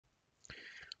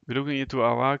we're looking into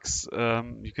AVAX.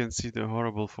 You can see the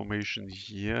horrible formation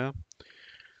here.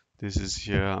 This is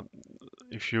here.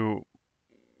 If you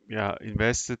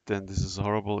invested, then this is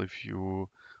horrible. If you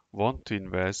want to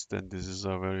invest, then this is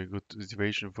a very good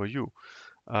situation for you.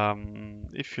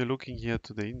 If you're looking here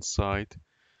to the inside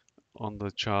on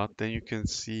the chart, then you can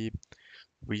see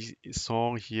we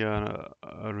saw here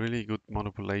a really good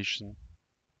manipulation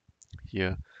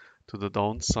here to the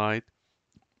downside.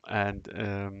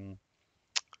 And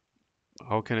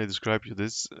how can I describe you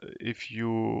this? If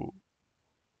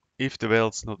the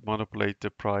whales not manipulate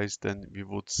the price, then we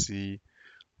would see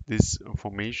this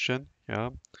information, yeah.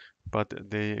 But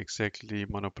they exactly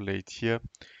manipulate here,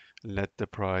 let the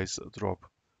price drop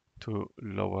to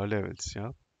lower levels,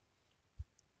 yeah.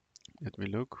 Let me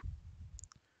look.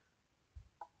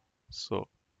 So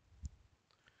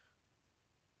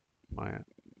my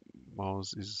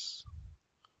mouse is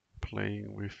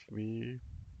playing with me.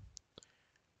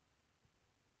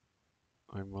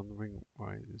 I'm wondering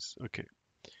why this. Okay,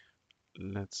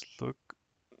 let's look.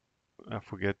 I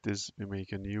forget this. We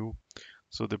make a new.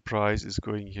 So the price is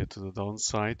going here to the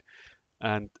downside,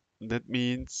 and that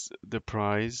means the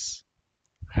price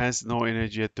has no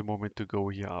energy at the moment to go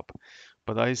here up.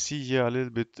 But I see here a little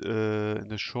bit in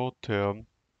the short term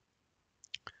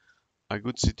a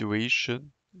good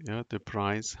situation. Yeah, the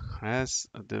price has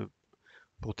the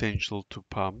potential to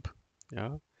pump.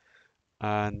 Yeah,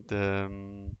 and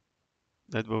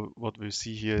what we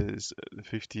see here is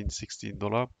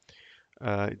 $15-16.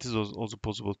 It is also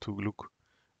possible to look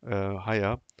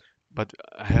higher, but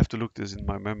I have to look this in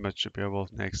my membership, yeah,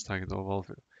 Wolf Next Target or Wolf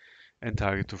End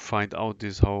Target, to find out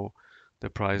this how the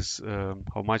price,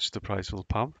 how much the price will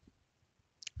pump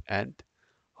and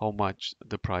how much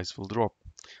the price will drop.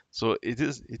 So it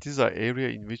is an area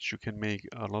in which you can make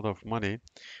a lot of money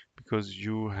because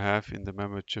you have in the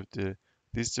membership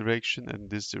this direction and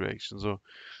this direction. So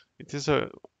it is a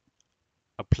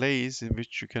place in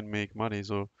which you can make money.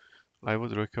 So I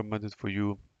would recommend it for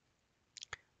you,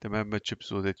 the membership,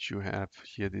 so that you have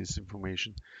here this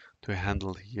information to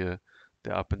handle here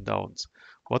the up and downs.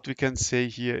 What we can say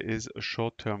here is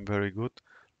short term very good,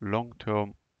 long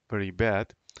term very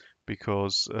bad,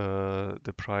 because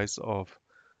the price of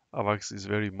AVAX is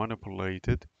very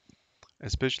manipulated,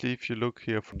 especially if you look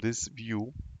here from this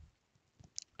view.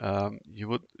 You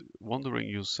would wondering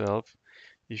yourself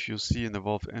if you see in the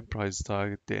Wolf end price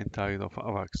target the end target of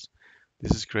AVAX.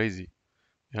 This is crazy.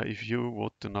 Yeah, if you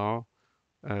would now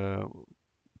uh,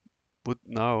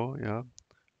 yeah,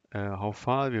 how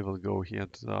far we will go here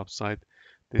to the upside,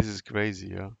 this is crazy.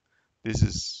 Yeah, this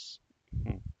is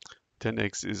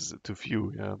 10x is too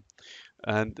few. Yeah,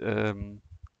 and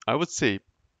I would say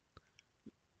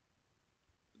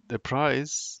the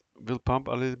price will pump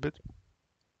a little bit.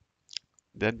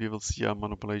 Then we will see a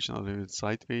manipulation a little bit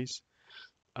sideways,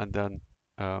 and then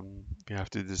we have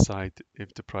to decide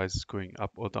if the price is going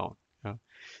up or down. Yeah.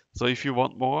 So if you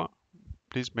want more,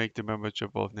 please make the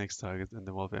membership Wolf Next Target and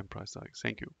the Wolf End Price Target.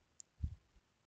 Thank you.